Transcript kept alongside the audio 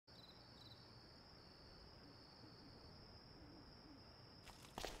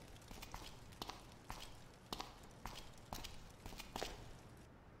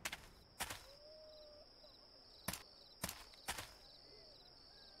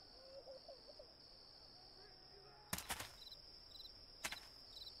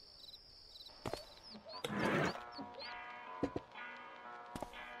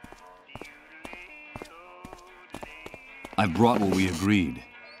I've brought what we agreed.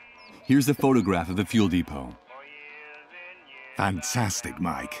 Here's the photograph of the fuel depot. Fantastic,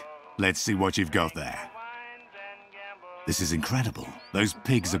 Mike. Let's see what you've got there. This is incredible. Those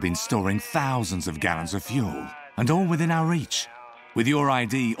pigs have been storing thousands of gallons of fuel, and all within our reach. With your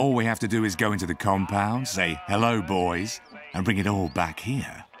ID, all we have to do is go into the compound, say, "Hello, boys," and bring it all back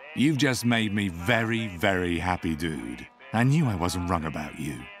here. You've just made me very, very happy, dude. I knew I wasn't wrong about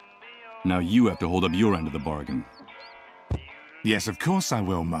you. Now you have to hold up your end of the bargain. Yes, of course I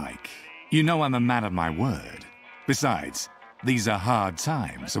will, Mike. You know I'm a man of my word. Besides, these are hard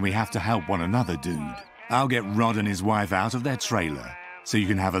times, and we have to help one another, dude. I'll get Rod and his wife out of their trailer, so you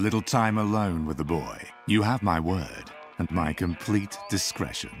can have a little time alone with the boy. You have my word, and my complete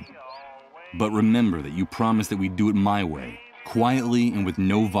discretion. But remember that you promised that we'd do it my way, quietly and with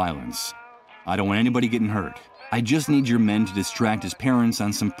no violence. I don't want anybody getting hurt. I just need your men to distract his parents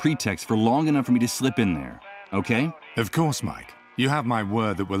on some pretext for long enough for me to slip in there, okay? Of course, Mike. You have my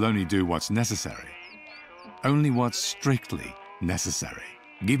word that we'll only do what's necessary. Only what's strictly necessary.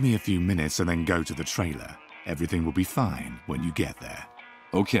 Give me a few minutes and then go to the trailer. Everything will be fine when you get there.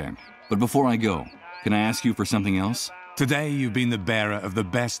 Okay, but before I go, can I ask you for something else? Today you've been the bearer of the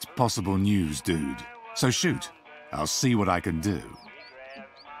best possible news, dude. So shoot. I'll see what I can do.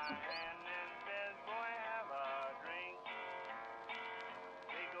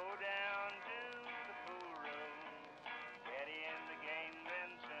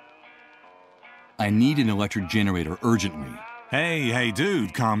 I need an electric generator urgently. Hey,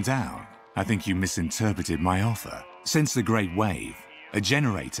 dude, calm down. I think you misinterpreted my offer. Since the Great Wave, a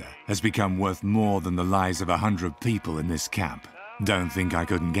generator has become worth more than the lives of 100 people in this camp. Don't think I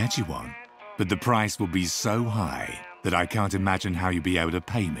couldn't get you one. But the price will be so high that I can't imagine how you'll be able to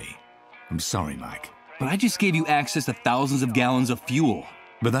pay me. I'm sorry, Mike. But I just gave you access to thousands of gallons of fuel.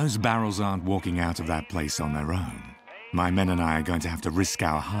 But those barrels aren't walking out of that place on their own. My men and I are going to have to risk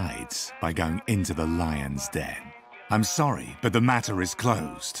our hides by going into the lion's den. I'm sorry, but the matter is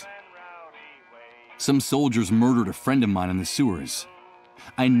closed. Some soldiers murdered a friend of mine in the sewers.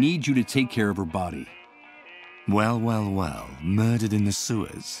 I need you to take care of her body. Well, murdered in the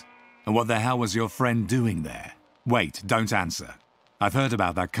sewers. And what the hell was your friend doing there? Wait, don't answer. I've heard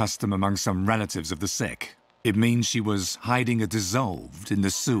about that custom among some relatives of the sick. It means she was hiding a dissolved in the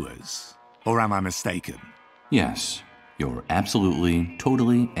sewers. Or am I mistaken? Yes, you're absolutely,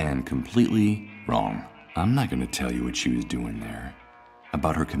 totally, and completely wrong. I'm not going to tell you what she was doing there.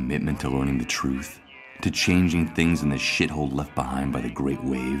 About her commitment to learning the truth, to changing things in the shithole left behind by the Great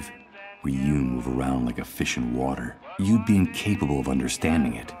Wave, where you move around like a fish in water. You'd be incapable of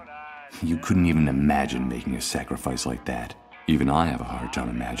understanding it. You couldn't even imagine making a sacrifice like that. Even I have a hard time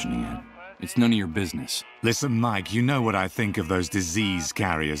imagining it. It's none of your business. Listen, Mike, you know what I think of those disease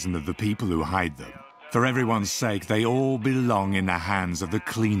carriers and of the people who hide them. For everyone's sake, they all belong in the hands of the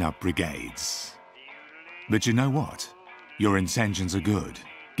cleanup brigades. But you know what? Your intentions are good,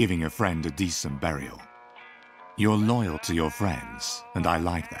 giving a friend a decent burial. You're loyal to your friends, and I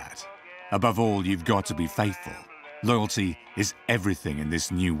like that. Above all, you've got to be faithful. Loyalty is everything in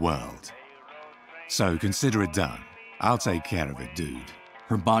this new world. So consider it done. I'll take care of it, dude.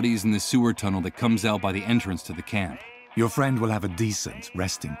 Her body's in the sewer tunnel that comes out by the entrance to the camp. Your friend will have a decent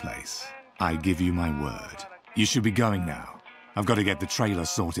resting place. I give you my word. You should be going now. I've got to get the trailer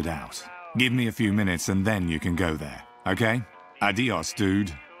sorted out. Give me a few minutes and then you can go there, okay? Adios,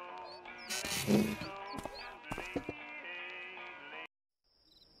 dude.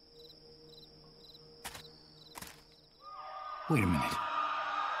 Wait a minute.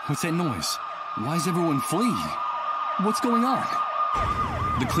 What's that noise? Why is everyone fleeing? What's going on?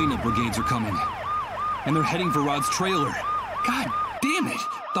 The cleanup brigades are coming. And they're heading for Rod's trailer. God damn it!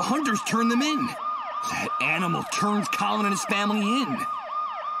 The hunters turned them in! That animal turns Colin and his family in!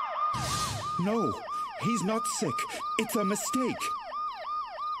 No, he's not sick. It's a mistake.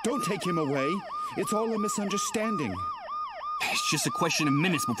 Don't take him away. It's all a misunderstanding. It's just a question of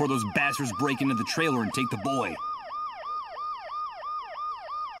minutes before those bastards break into the trailer and take the boy.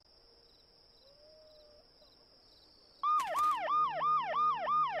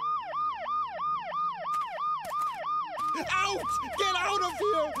 Out! Get out of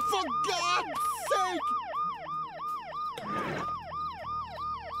here! For God's sake!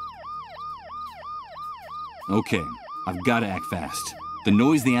 Okay, I've got to act fast. The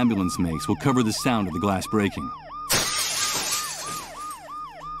noise the ambulance makes will cover the sound of the glass breaking.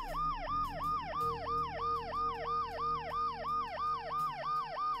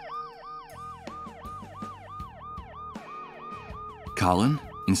 Colin,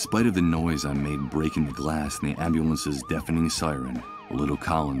 in spite of the noise I made breaking the glass and the ambulance's deafening siren, little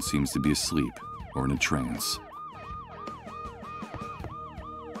Colin seems to be asleep or in a trance.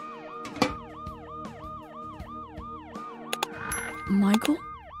 Michael?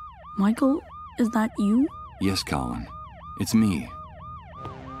 Michael, is that you? Yes, Colin. It's me.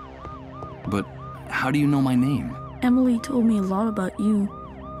 But how do you know my name? Emily told me a lot about you.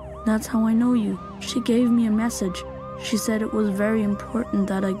 That's how I know you. She gave me a message. She said it was very important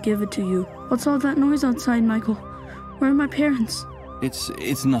that I give it to you. What's all that noise outside, Michael? Where are my parents?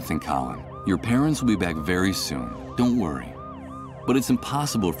 It's nothing, Colin. Your parents will be back very soon. Don't worry. But it's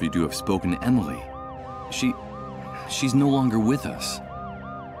impossible for you to have spoken to Emily. She's no longer with us.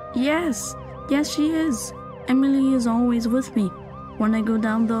 Yes, she is. Emily is always with me. When I go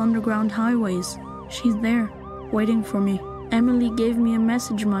down the underground highways, she's there, waiting for me. Emily gave me a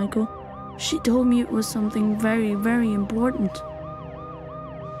message, Michael. She told me it was something very, very important.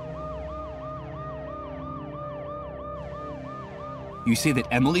 You say that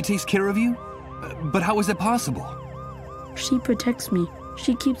Emily takes care of you? But how is that possible? She protects me.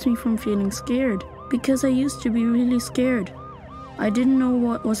 She keeps me from feeling scared, because I used to be really scared. I didn't know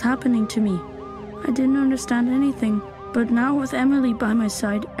what was happening to me. I didn't understand anything. But now with Emily by my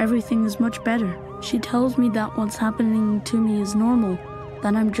side, everything is much better. She tells me that what's happening to me is normal,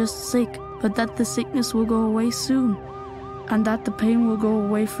 that I'm just sick, but that the sickness will go away soon, and that the pain will go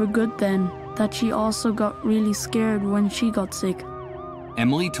away for good then, that she also got really scared when she got sick.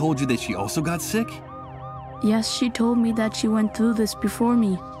 Emily told you that she also got sick? Yes, she told me that she went through this before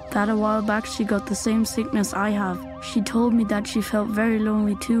me, that a while back she got the same sickness I have. She told me that she felt very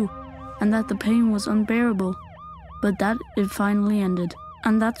lonely too, and that the pain was unbearable, but that it finally ended.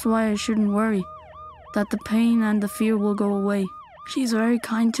 And that's why I shouldn't worry, that the pain and the fear will go away. She's very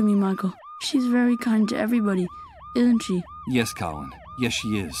kind to me, Michael. She's very kind to everybody, isn't she? Yes, Colin. Yes,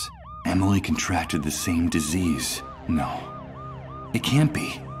 she is. Emily contracted the same disease. No, it can't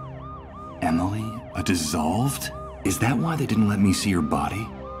be. Emily, a dissolved? Is that why they didn't let me see her body?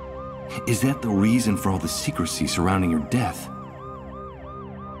 Is that the reason for all the secrecy surrounding her death?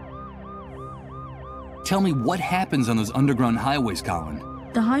 Tell me what happens on those underground highways, Colin.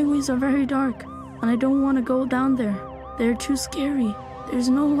 The highways are very dark, and I don't want to go down there. They're too scary. There's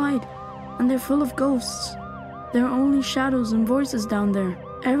no light, and they're full of ghosts. There are only shadows and voices down there.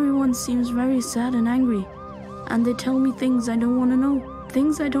 Everyone seems very sad and angry, and they tell me things I don't want to know,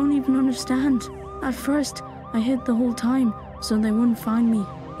 things I don't even understand. At first, I hid the whole time so they wouldn't find me,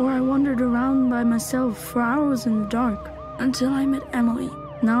 or I wandered around by myself for hours in the dark until I met Emily.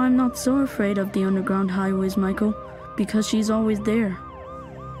 Now I'm not so afraid of the underground highways, Michael, because she's always there.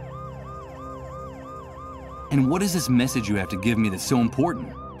 And what is this message you have to give me that's so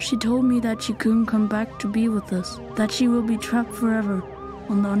important? She told me that she couldn't come back to be with us, that she will be trapped forever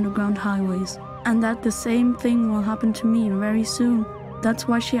on the underground highways, and that the same thing will happen to me very soon. That's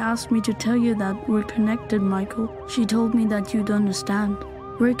why she asked me to tell you that we're connected, Michael. She told me that you'd understand.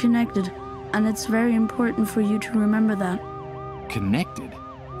 We're connected, and it's very important for you to remember that. Connected?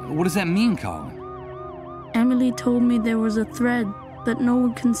 What does that mean, Colin? Emily told me there was a thread that no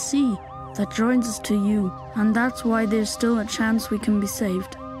one can see that joins us to you, and that's why there's still a chance we can be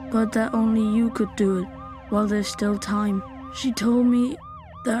saved, but that only you could do it while there's still time. She told me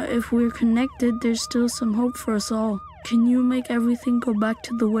that if we're connected, there's still some hope for us all. Can you make everything go back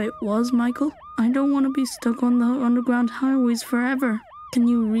to the way it was, Michael? I don't want to be stuck on the underground highways forever. Can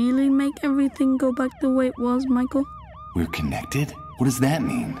you really make everything go back the way it was, Michael? We're connected? What does that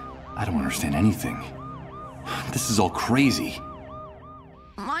mean? I don't understand anything. This is all crazy.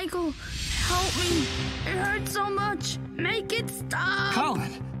 Michael, help me. It hurts so much. Make it stop.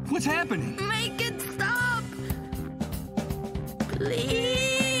 Colin, what's happening? Make it stop. Please.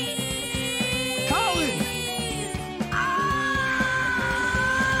 Colin!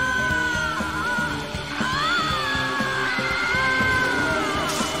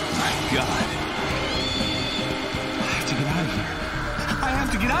 My God. I have to get out of here. I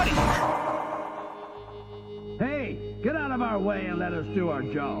have to get out of here. Hey, get out of our way and let us do our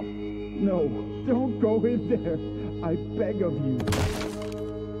job. No, don't go in there. I beg of you.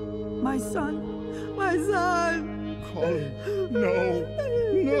 My son! My son! Colin, no.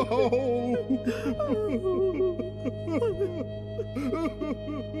 No.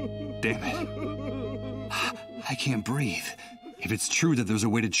 Damn it. I can't breathe. If it's true that there's a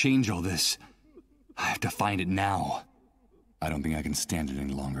way to change all this, I have to find it now. I don't think I can stand it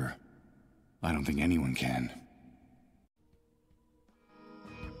any longer. I don't think anyone can.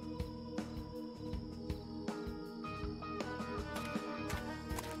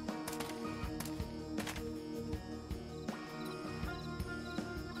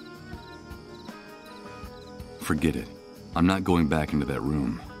 Forget it. I'm not going back into that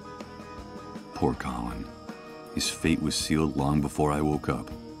room. Poor Colin. His fate was sealed long before I woke up.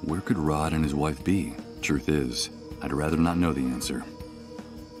 Where could Rod and his wife be? Truth is, I'd rather not know the answer.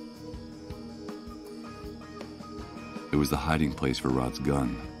 It was the hiding place for Rod's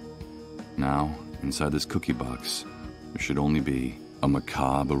gun. Now, inside this cookie box, there should only be a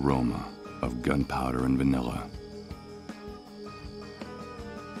macabre aroma of gunpowder and vanilla.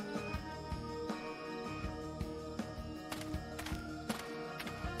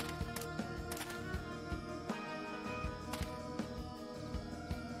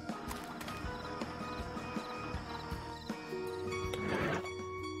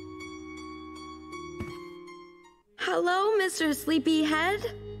 Hello, Mr.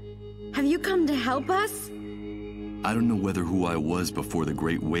 Sleepyhead? Have you come to help us? I don't know whether who I was before the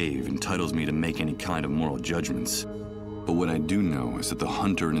Great Wave entitles me to make any kind of moral judgments. But what I do know is that the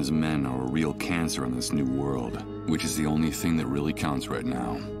hunter and his men are a real cancer on this new world, which is the only thing that really counts right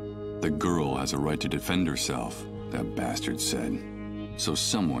now. The girl has a right to defend herself, that bastard said. So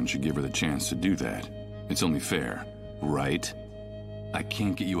someone should give her the chance to do that. It's only fair, right? I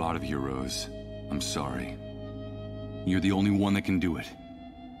can't get you out of here, Rose. I'm sorry. You're the only one that can do it.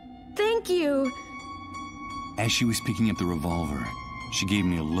 Thank you. As she was picking up the revolver, she gave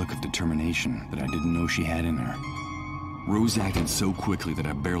me a look of determination that I didn't know she had in her. Rose acted so quickly that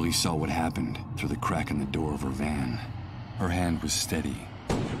I barely saw what happened through the crack in the door of her van. Her hand was steady,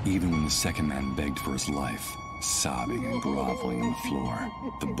 even when the second man begged for his life, sobbing and groveling on the floor.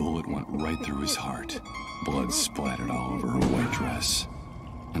 The bullet went right through his heart. Blood splattered all over her white dress.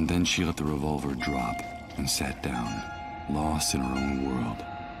 And then she let the revolver drop and sat down, lost in her own world.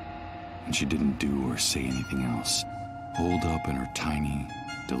 And she didn't do or say anything else, holed up in her tiny,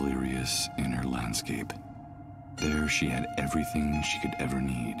 delirious inner landscape. There she had everything she could ever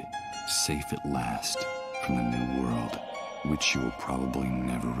need, safe at last from the new world, which she will probably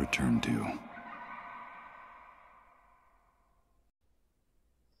never return to.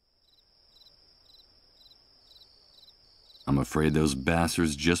 I'm afraid those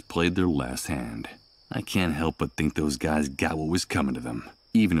bastards just played their last hand. I can't help but think those guys got what was coming to them,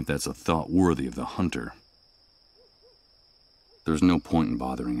 even if that's a thought worthy of the hunter. There's no point in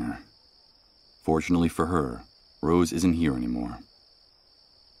bothering her. Fortunately for her, Rose isn't here anymore.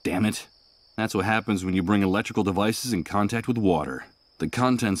 Damn it! That's what happens when you bring electrical devices in contact with water. The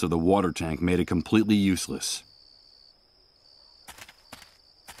contents of the water tank made it completely useless.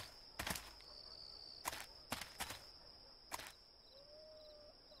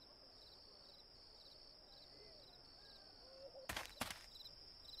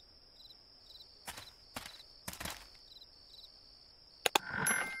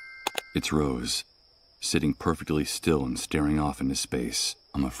 It's Rose, sitting perfectly still and staring off into space.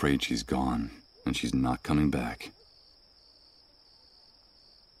 I'm afraid she's gone, and she's not coming back.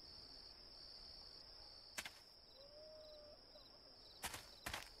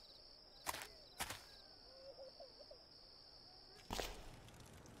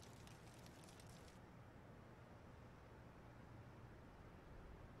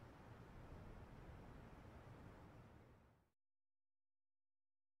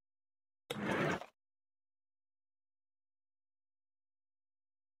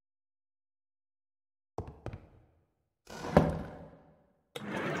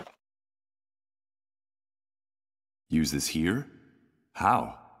 Use this here?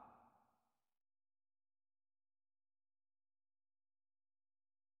 How?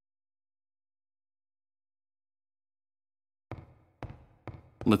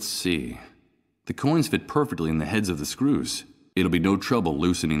 Let's see. The coins fit perfectly in the heads of the screws. It'll be no trouble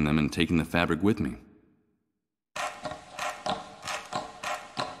loosening them and taking the fabric with me.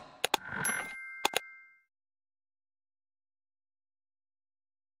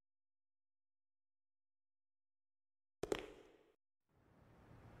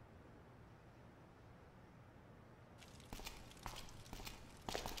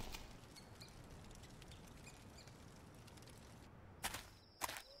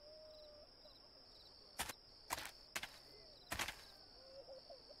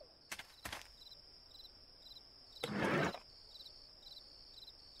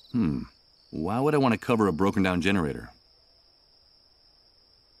 Why would I want to cover a broken down generator?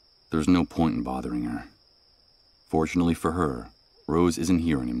 There's no point in bothering her. Fortunately for her, Rose isn't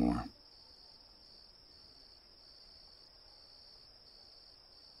here anymore.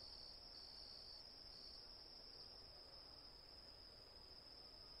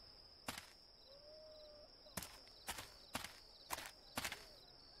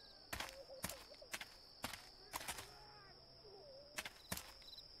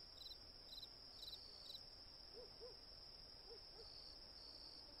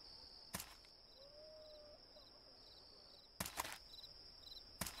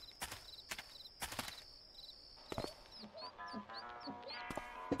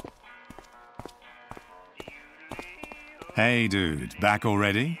 Hey, dude, back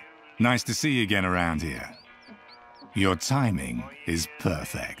already? Nice to see you again around here. Your timing is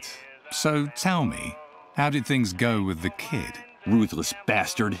perfect. So tell me, how did things go with the kid? Ruthless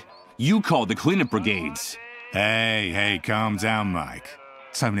bastard. You called the cleanup brigades. Hey, calm down, Mike.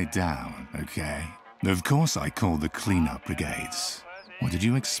 Tone it down, okay? Of course I called the cleanup brigades. What did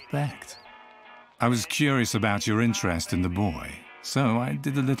you expect? I was curious about your interest in the boy, so I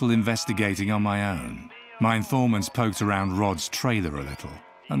did a little investigating on my own. My informants poked around Rod's trailer a little,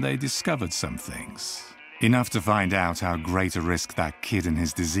 and they discovered some things. Enough to find out how great a risk that kid and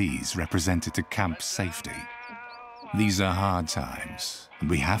his disease represented to camp's safety. These are hard times, and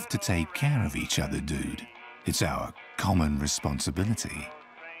we have to take care of each other, dude. It's our common responsibility.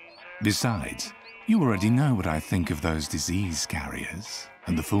 Besides, you already know what I think of those disease carriers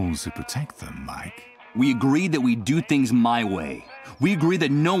and the fools who protect them, Mike. We agreed that we'd do things my way. We agreed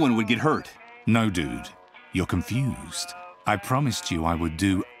that no one would get hurt. No, dude. You're confused. I promised you I would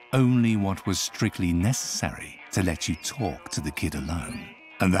do only what was strictly necessary to let you talk to the kid alone.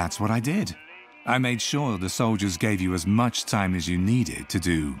 And that's what I did. I made sure the soldiers gave you as much time as you needed to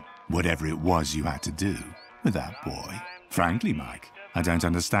do whatever it was you had to do with that boy. Frankly, Mike, I don't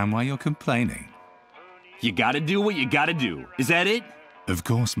understand why you're complaining. You gotta do what you gotta do. Is that it? Of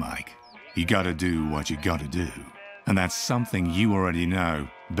course, Mike. You gotta do what you gotta do. And that's something you already know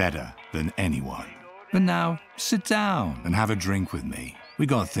better than anyone. But now, sit down and have a drink with me. We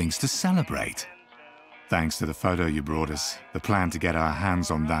got things to celebrate. Thanks to the photo you brought us, the plan to get our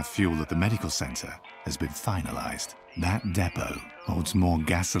hands on that fuel at the medical center has been finalized. That depot holds more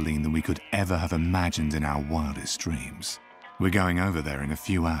gasoline than we could ever have imagined in our wildest dreams. We're going over there in a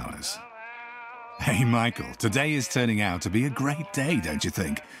few hours. Hey, Michael, today is turning out to be a great day, don't you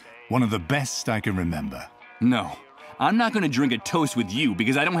think? One of the best I can remember. No, I'm not gonna drink a toast with you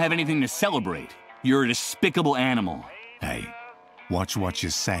because I don't have anything to celebrate. You're a despicable animal. Hey, watch what you're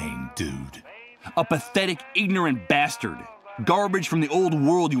saying, dude. A pathetic, ignorant bastard. Garbage from the old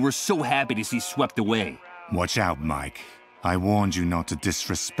world you were so happy to see swept away. Watch out, Mike. I warned you not to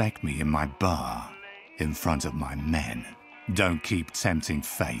disrespect me in my bar, in front of my men. Don't keep tempting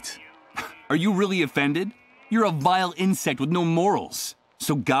fate. Are you really offended? You're a vile insect with no morals.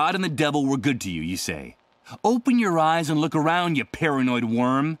 So God and the devil were good to you, you say? Open your eyes and look around, you paranoid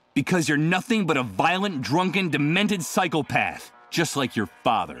worm, because you're nothing but a violent, drunken, demented psychopath, just like your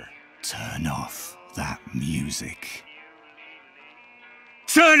father. Turn off that music.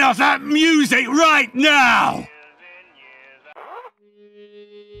 Turn off that music right now!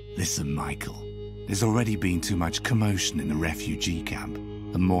 Listen, Michael, there's already been too much commotion in the refugee camp,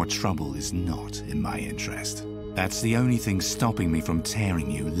 and more trouble is not in my interest. That's the only thing stopping me from tearing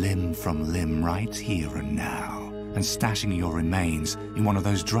you limb from limb right here and now, and stashing your remains in one of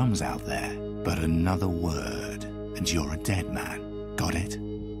those drums out there. But another word, and you're a dead man. Got it?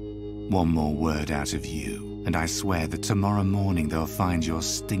 One more word out of you, and I swear that tomorrow morning they'll find your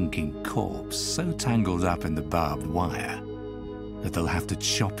stinking corpse so tangled up in the barbed wire that they'll have to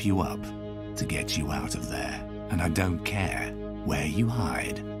chop you up to get you out of there. And I don't care where you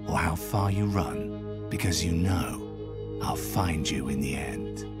hide or how far you run, because you know I'll find you in the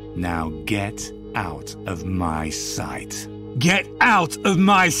end. Now get out of my sight. Get out of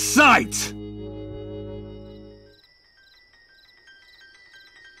my sight!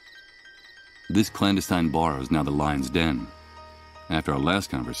 This clandestine bar is now the lion's den. After our last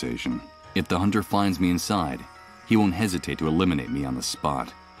conversation, if the hunter finds me inside, he won't hesitate to eliminate me on the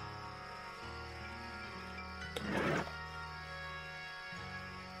spot.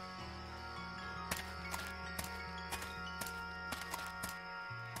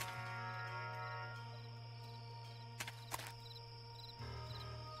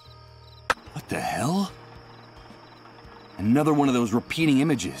 What the hell? Another one of those repeating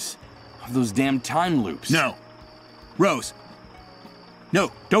images. Of those damn time loops. No. Rose.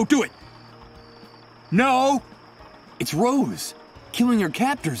 No, don't do it. No! It's Rose, killing her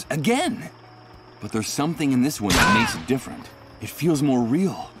captors again. But there's something in this one that makes it different. It feels more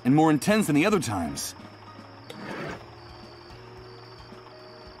real and more intense than the other times.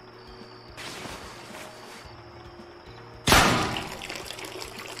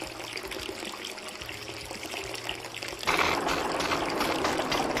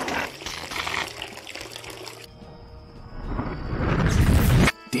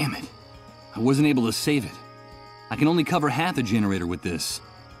 Damn it. I wasn't able to save it. I can only cover half the generator with this.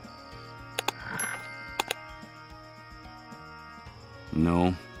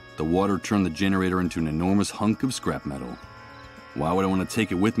 No, the water turned the generator into an enormous hunk of scrap metal. Why would I want to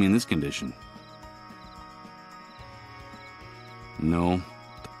take it with me in this condition? No,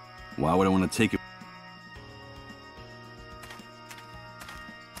 why would I want to take it?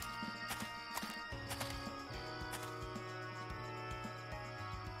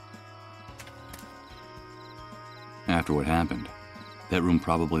 after what happened. That room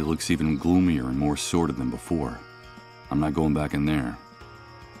probably looks even gloomier and more sordid than before. I'm not going back in there.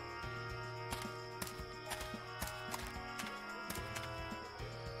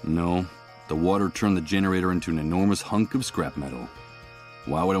 No, the water turned the generator into an enormous hunk of scrap metal.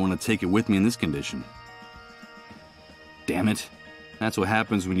 Why would I want to take it with me in this condition? Damn it. That's what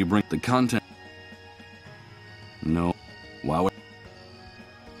happens when you bring the content. No, why would...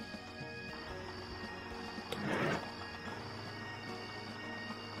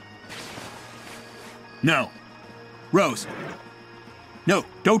 No. Rose. No,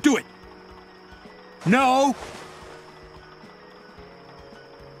 don't do it. No!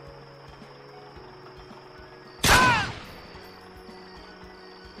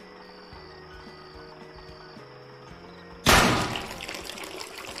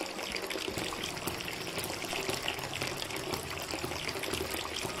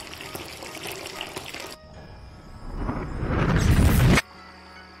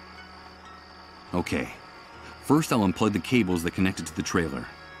 Okay. First, I'll unplug the cables that connected to the trailer.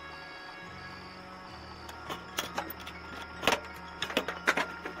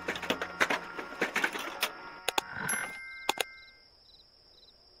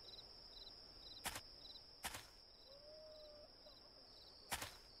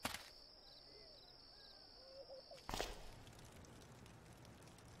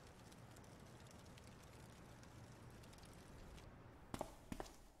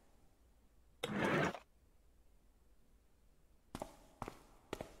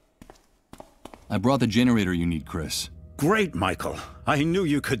 I brought the generator you need, Chris. Great, Michael. I knew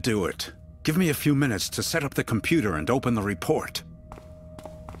you could do it. Give me a few minutes to set up the computer and open the report.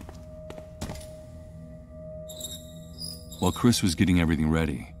 While Chris was getting everything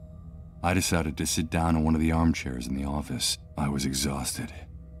ready, I decided to sit down in one of the armchairs in the office. I was exhausted.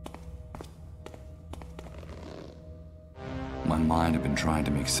 My mind had been trying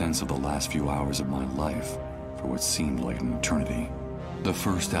to make sense of the last few hours of my life for what seemed like an eternity. The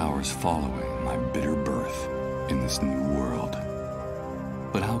first hours following my bitter birth in this new world.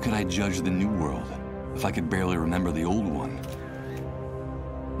 But how could I judge the new world if I could barely remember the old one?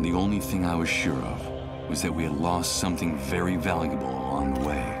 The only thing I was sure of was that we had lost something very valuable along the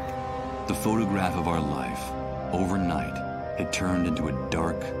way. The photograph of our life, overnight, had turned into a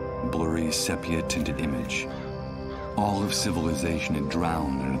dark, blurry, sepia-tinted image. All of civilization had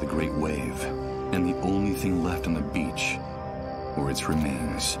drowned under the great wave, and the only thing left on the beach were its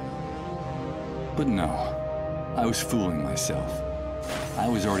remains. But no, I was fooling myself. I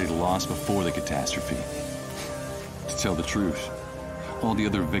was already lost before the catastrophe. To tell the truth, all the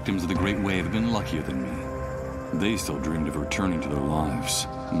other victims of the Great Wave had been luckier than me. They still dreamed of returning to their lives.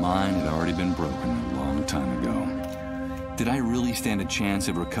 Mine had already been broken a long time ago. Did I really stand a chance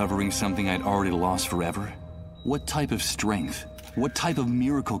of recovering something I'd already lost forever? What type of strength, what type of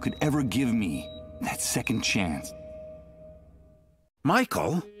miracle could ever give me that second chance?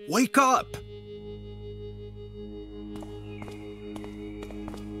 Michael, wake up!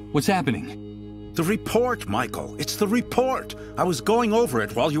 What's happening? The report, Michael. It's the report. I was going over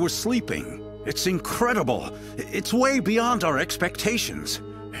it while you were sleeping. It's incredible. It's way beyond our expectations.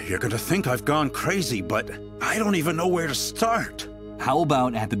 You're gonna think I've gone crazy, but I don't even know where to start. How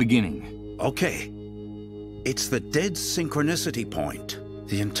about at the beginning? Okay. It's the dead synchronicity point.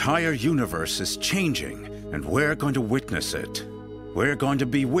 The entire universe is changing, and we're going to witness it. We're going to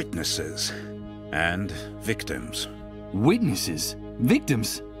be witnesses. And victims. Witnesses?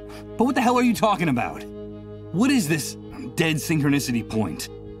 Victims? But what the hell are you talking about? What is this dead synchronicity point?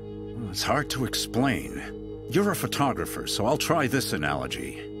 It's hard to explain. You're a photographer, so I'll try this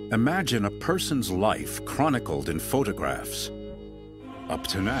analogy. Imagine a person's life chronicled in photographs. Up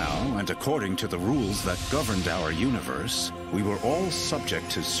to now, and according to the rules that governed our universe, we were all subject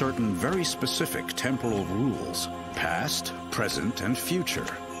to certain very specific temporal rules. Past, present, and future.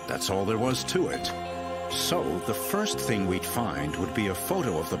 That's all there was to it. So, the first thing we'd find would be a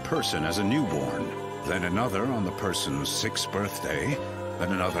photo of the person as a newborn, then another on the person's 6th birthday,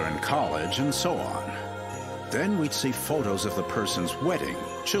 then another in college, and so on. Then we'd see photos of the person's wedding,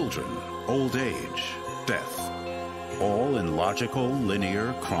 children, old age, death. All in logical,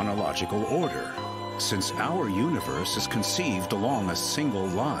 linear, chronological order. Since our universe is conceived along a single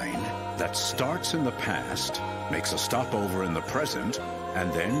line that starts in the past, makes a stopover in the present,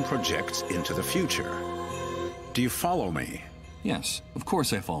 and then projects into the future. Do you follow me? Yes, of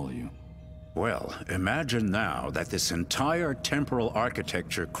course I follow you. Well, imagine now that this entire temporal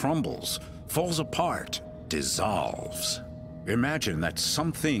architecture crumbles, falls apart, dissolves. Imagine that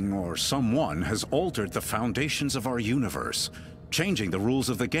something or someone has altered the foundations of our universe, changing the rules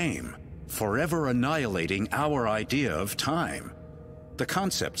of the game, forever annihilating our idea of time. The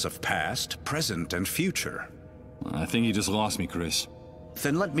concepts of past, present, and future. I think you just lost me, Chris.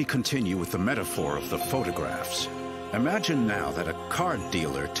 Then let me continue with the metaphor of the photographs. Imagine now that a card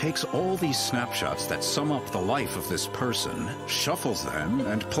dealer takes all these snapshots that sum up the life of this person, shuffles them,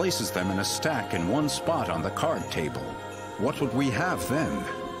 and places them in a stack in one spot on the card table. What would we have then?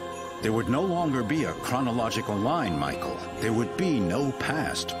 There would no longer be a chronological line, Michael. There would be no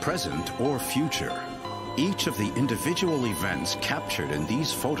past, present, or future. Each of the individual events captured in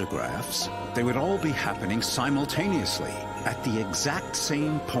these photographs, they would all be happening simultaneously, at the exact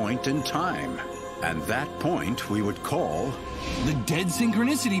same point in time. And that point we would call... the dead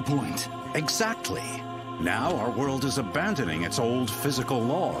synchronicity point. Exactly. Now our world is abandoning its old physical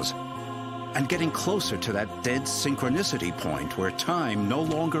laws and getting closer to that dead synchronicity point where time no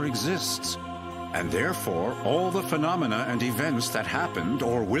longer exists. And therefore, all the phenomena and events that happened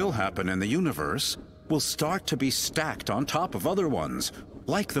or will happen in the universe will start to be stacked on top of other ones,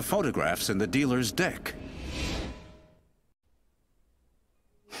 like the photographs in the dealer's deck.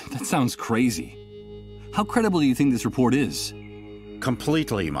 That sounds crazy. How credible do you think this report is?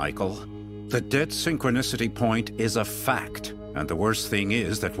 Completely, Michael. The dead synchronicity point is a fact, and the worst thing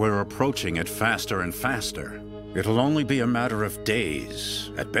is that we're approaching it faster and faster. It'll only be a matter of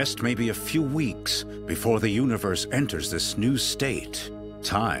days, at best maybe a few weeks, before the universe enters this new state.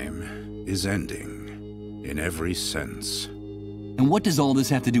 Time is ending, in every sense. And what does all this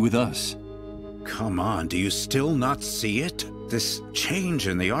have to do with us? Come on, do you still not see it? This change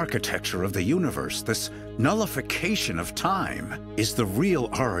in the architecture of the universe, this nullification of time, is the real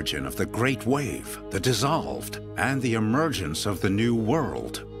origin of the Great Wave, the dissolved, and the emergence of the New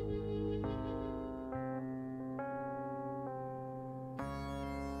World.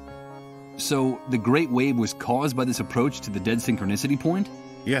 So, the Great Wave was caused by this approach to the dead synchronicity point?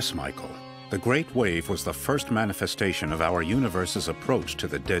 Yes, Michael. The Great Wave was the first manifestation of our universe's approach to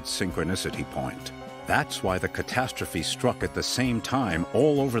the dead synchronicity point. That's why the catastrophe struck at the same time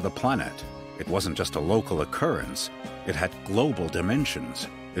all over the planet. It wasn't just a local occurrence. It had global dimensions.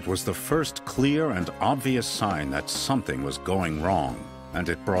 It was the first clear and obvious sign that something was going wrong. And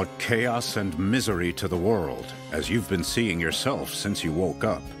it brought chaos and misery to the world, as you've been seeing yourself since you woke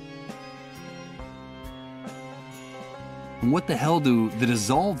up. And what the hell do the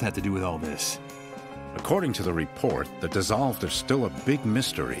dissolved have to do with all this? According to the report, the dissolved are still a big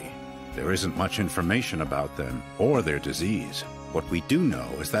mystery. There isn't much information about them or their disease. What we do know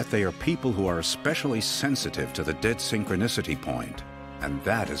is that they are people who are especially sensitive to the dead synchronicity point. And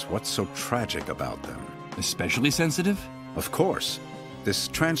that is what's so tragic about them. Especially sensitive? Of course. This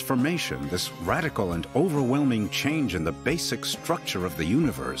transformation, this radical and overwhelming change in the basic structure of the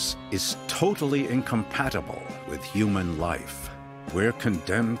universe is totally incompatible with human life. We're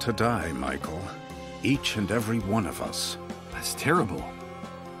condemned to die, Michael. Each and every one of us. That's terrible.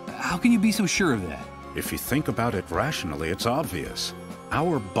 How can you be so sure of that? If you think about it rationally, it's obvious.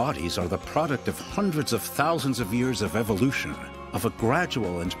 Our bodies are the product of hundreds of thousands of years of evolution, of a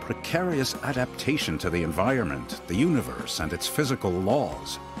gradual and precarious adaptation to the environment, the universe, and its physical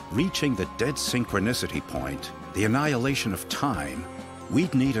laws. Reaching the dead synchronicity point, the annihilation of time,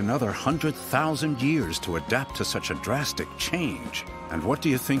 we'd need another 100,000 years to adapt to such a drastic change. And what do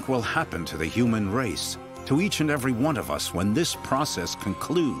you think will happen to the human race, to each and every one of us when this process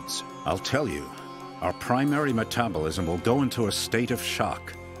concludes? I'll tell you, our primary metabolism will go into a state of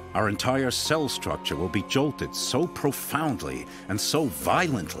shock. Our entire cell structure will be jolted so profoundly and so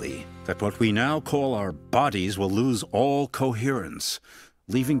violently that what we now call our bodies will lose all coherence,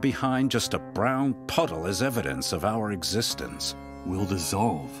 leaving behind just a brown puddle as evidence of our existence. We'll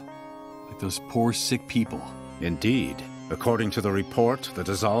dissolve, like those poor sick people. Indeed. According to the report, the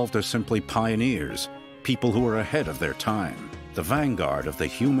dissolved are simply pioneers, people who are ahead of their time, the vanguard of the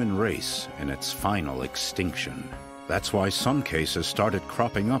human race in its final extinction. That's why some cases started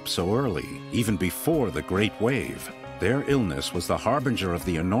cropping up so early, even before the Great Wave. Their illness was the harbinger of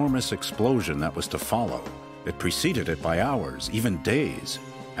the enormous explosion that was to follow. It preceded it by hours, even days.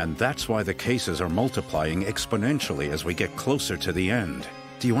 And that's why the cases are multiplying exponentially as we get closer to the end.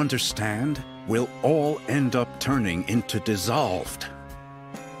 Do you understand? We'll all end up turning into dissolved.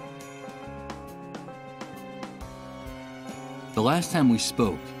 The last time we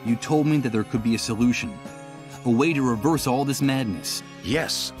spoke, you told me that there could be a solution. A way to reverse all this madness.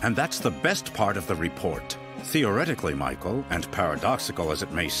 Yes, and that's the best part of the report. Theoretically, Michael, and paradoxical as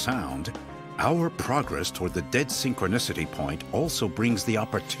it may sound, our progress toward the dead synchronicity point also brings the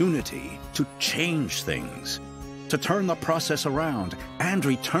opportunity to change things, to turn the process around and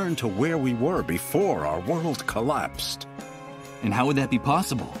return to where we were before our world collapsed. And how would that be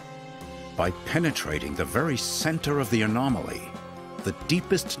possible? by penetrating the very center of the anomaly, the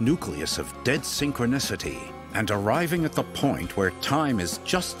deepest nucleus of dead synchronicity, and arriving at the point where time is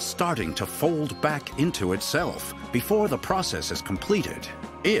just starting to fold back into itself before the process is completed.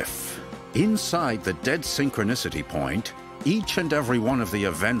 If, inside the dead synchronicity point, each and every one of the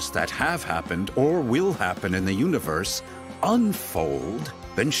events that have happened or will happen in the universe unfold,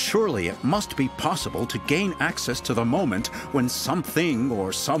 then surely it must be possible to gain access to the moment when something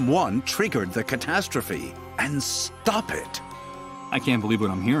or someone triggered the catastrophe and stop it. I can't believe what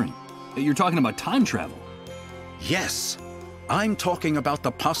I'm hearing. You're talking about time travel. Yes, I'm talking about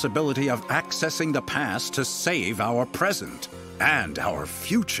the possibility of accessing the past to save our present and our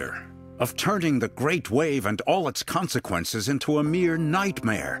future, of turning the Great Wave and all its consequences into a mere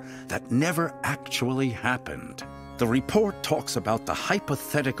nightmare that never actually happened. The report talks about the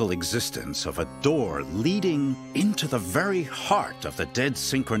hypothetical existence of a door leading into the very heart of the dead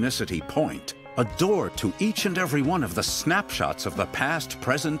synchronicity point, a door to each and every one of the snapshots of the past,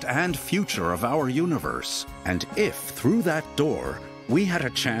 present, and future of our universe. And if, through that door, we had a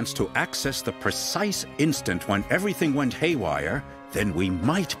chance to access the precise instant when everything went haywire, then we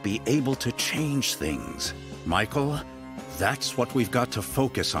might be able to change things. Michael, that's what we've got to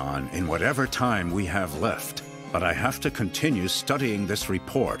focus on in whatever time we have left. But I have to continue studying this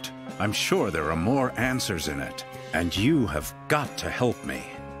report. I'm sure there are more answers in it, and you have got to help me.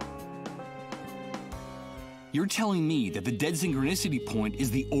 You're telling me that the dead synchronicity point is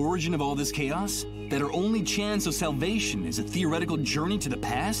the origin of all this chaos? That our only chance of salvation is a theoretical journey to the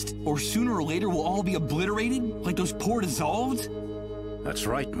past? Or sooner or later we'll all be obliterated? Like those poor dissolved? That's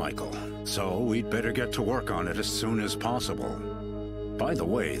right, Michael. So we'd better get to work on it as soon as possible. By the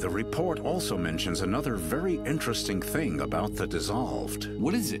way, the report also mentions another very interesting thing about the dissolved.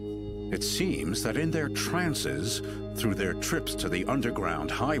 What is it? It seems that in their trances, through their trips to the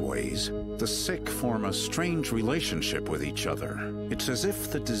underground highways, the sick form a strange relationship with each other. It's as if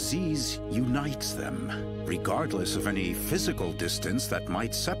the disease unites them, regardless of any physical distance that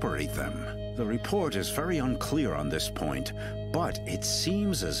might separate them. The report is very unclear on this point, but it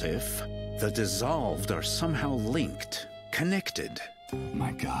seems as if the dissolved are somehow linked, connected.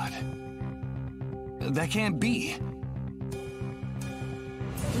 My God. That can't be.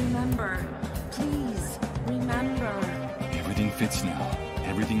 Remember, please, remember. Everything fits now.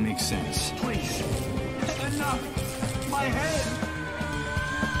 Everything makes sense. Please. Enough. My head.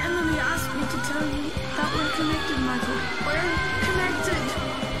 Emily asked me to tell you that we're connected, Michael. We're connected.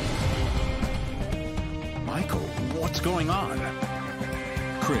 Michael, what's going on?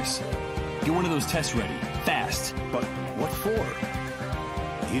 Chris, get one of those tests ready. Fast. But what for?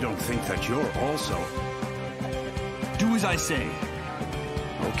 You don't think that you're also... Do as I say.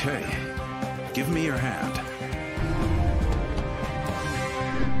 Okay. Give me your hand.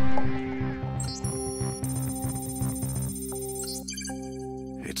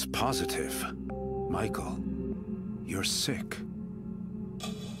 It's positive. Michael, you're sick.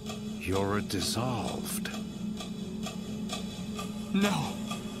 You're a dissolved. No.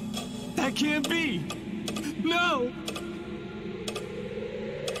 That can't be. No.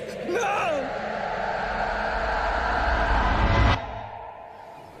 No!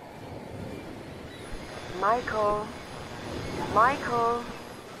 Michael. Michael.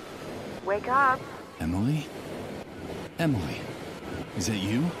 Wake up. Emily? Emily, is that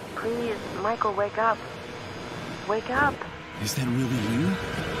you? Please, Michael, wake up. Wake up. Is that really you?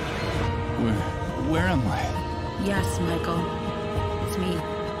 Where am I? Yes, Michael. It's me.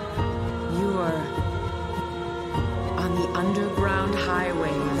 You are on the underground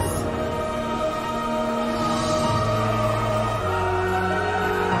highways.